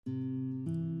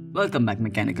Welcome back,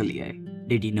 MechanicalEI.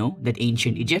 Did you know that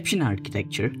ancient Egyptian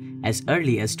architecture, as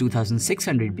early as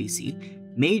 2600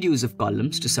 BC, made use of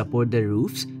columns to support their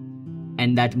roofs,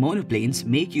 and that monoplanes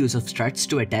make use of struts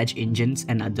to attach engines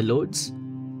and other loads?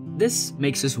 This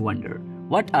makes us wonder,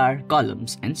 what are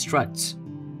columns and struts?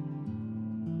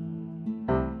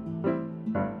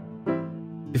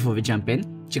 Before we jump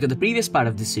in, check out the previous part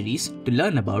of this series to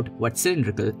learn about what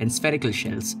cylindrical and spherical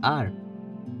shells are.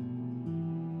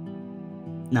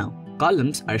 Now,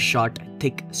 columns are short,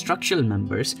 thick structural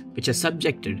members which are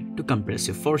subjected to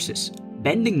compressive forces,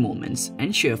 bending moments,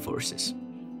 and shear forces.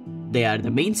 They are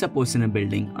the main supports in a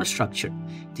building or structure.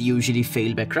 They usually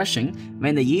fail by crushing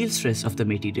when the yield stress of the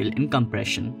material in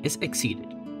compression is exceeded.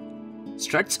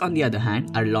 Struts, on the other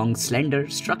hand, are long, slender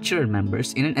structural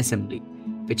members in an assembly,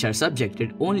 which are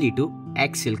subjected only to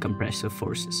axial compressive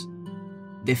forces.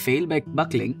 They fail by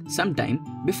buckling sometime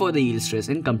before the yield stress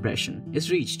in compression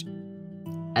is reached.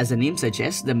 As the name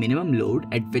suggests, the minimum load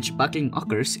at which buckling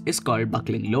occurs is called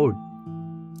buckling load.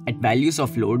 At values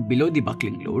of load below the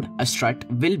buckling load, a strut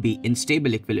will be in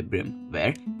stable equilibrium,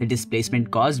 where the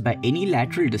displacement caused by any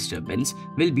lateral disturbance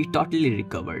will be totally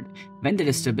recovered when the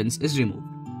disturbance is removed.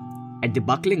 At the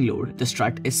buckling load, the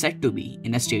strut is said to be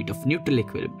in a state of neutral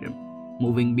equilibrium,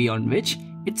 moving beyond which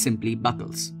it simply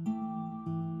buckles.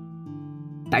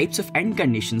 Types of end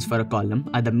conditions for a column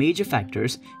are the major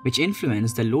factors which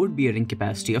influence the load-bearing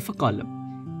capacity of a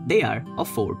column. They are of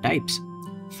four types.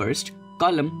 First,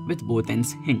 column with both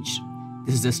ends hinged.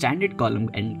 This is the standard column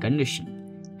end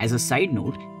condition. As a side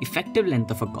note, effective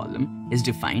length of a column is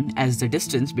defined as the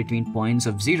distance between points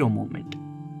of zero moment.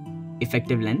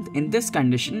 Effective length in this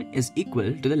condition is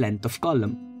equal to the length of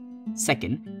column.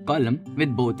 Second, column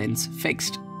with both ends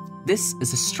fixed. This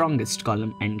is the strongest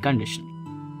column end condition.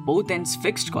 Both ends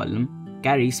fixed column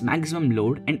carries maximum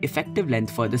load, and effective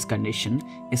length for this condition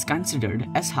is considered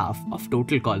as half of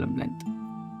total column length.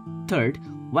 Third,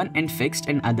 one end fixed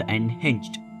and other end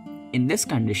hinged. In this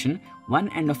condition,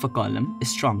 one end of a column is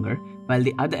stronger while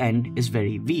the other end is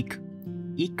very weak.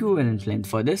 Equivalent length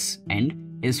for this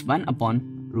end is 1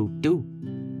 upon root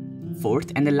 2.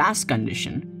 Fourth and the last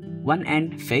condition, one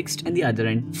end fixed and the other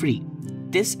end free.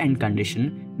 This end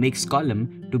condition makes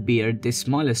column to bear the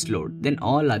smallest load than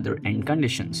all other end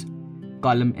conditions.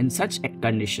 Column in such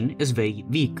condition is very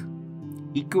weak.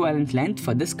 Equivalent length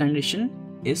for this condition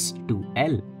is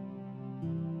 2L.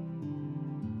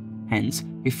 Hence,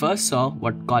 we first saw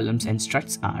what columns and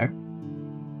struts are,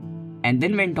 and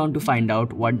then went on to find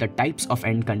out what the types of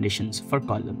end conditions for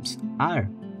columns are.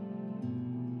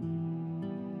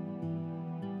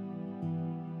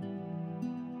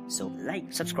 So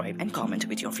like, subscribe and comment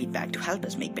with your feedback to help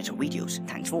us make better videos.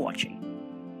 Thanks for watching.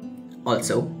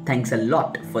 Also, thanks a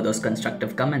lot for those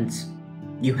constructive comments.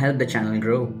 You help the channel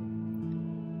grow.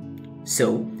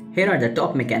 So, here are the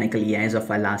top mechanical EIs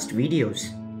of our last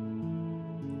videos.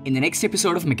 In the next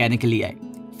episode of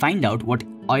MechanicalEI, find out what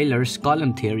Euler's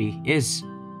column theory is.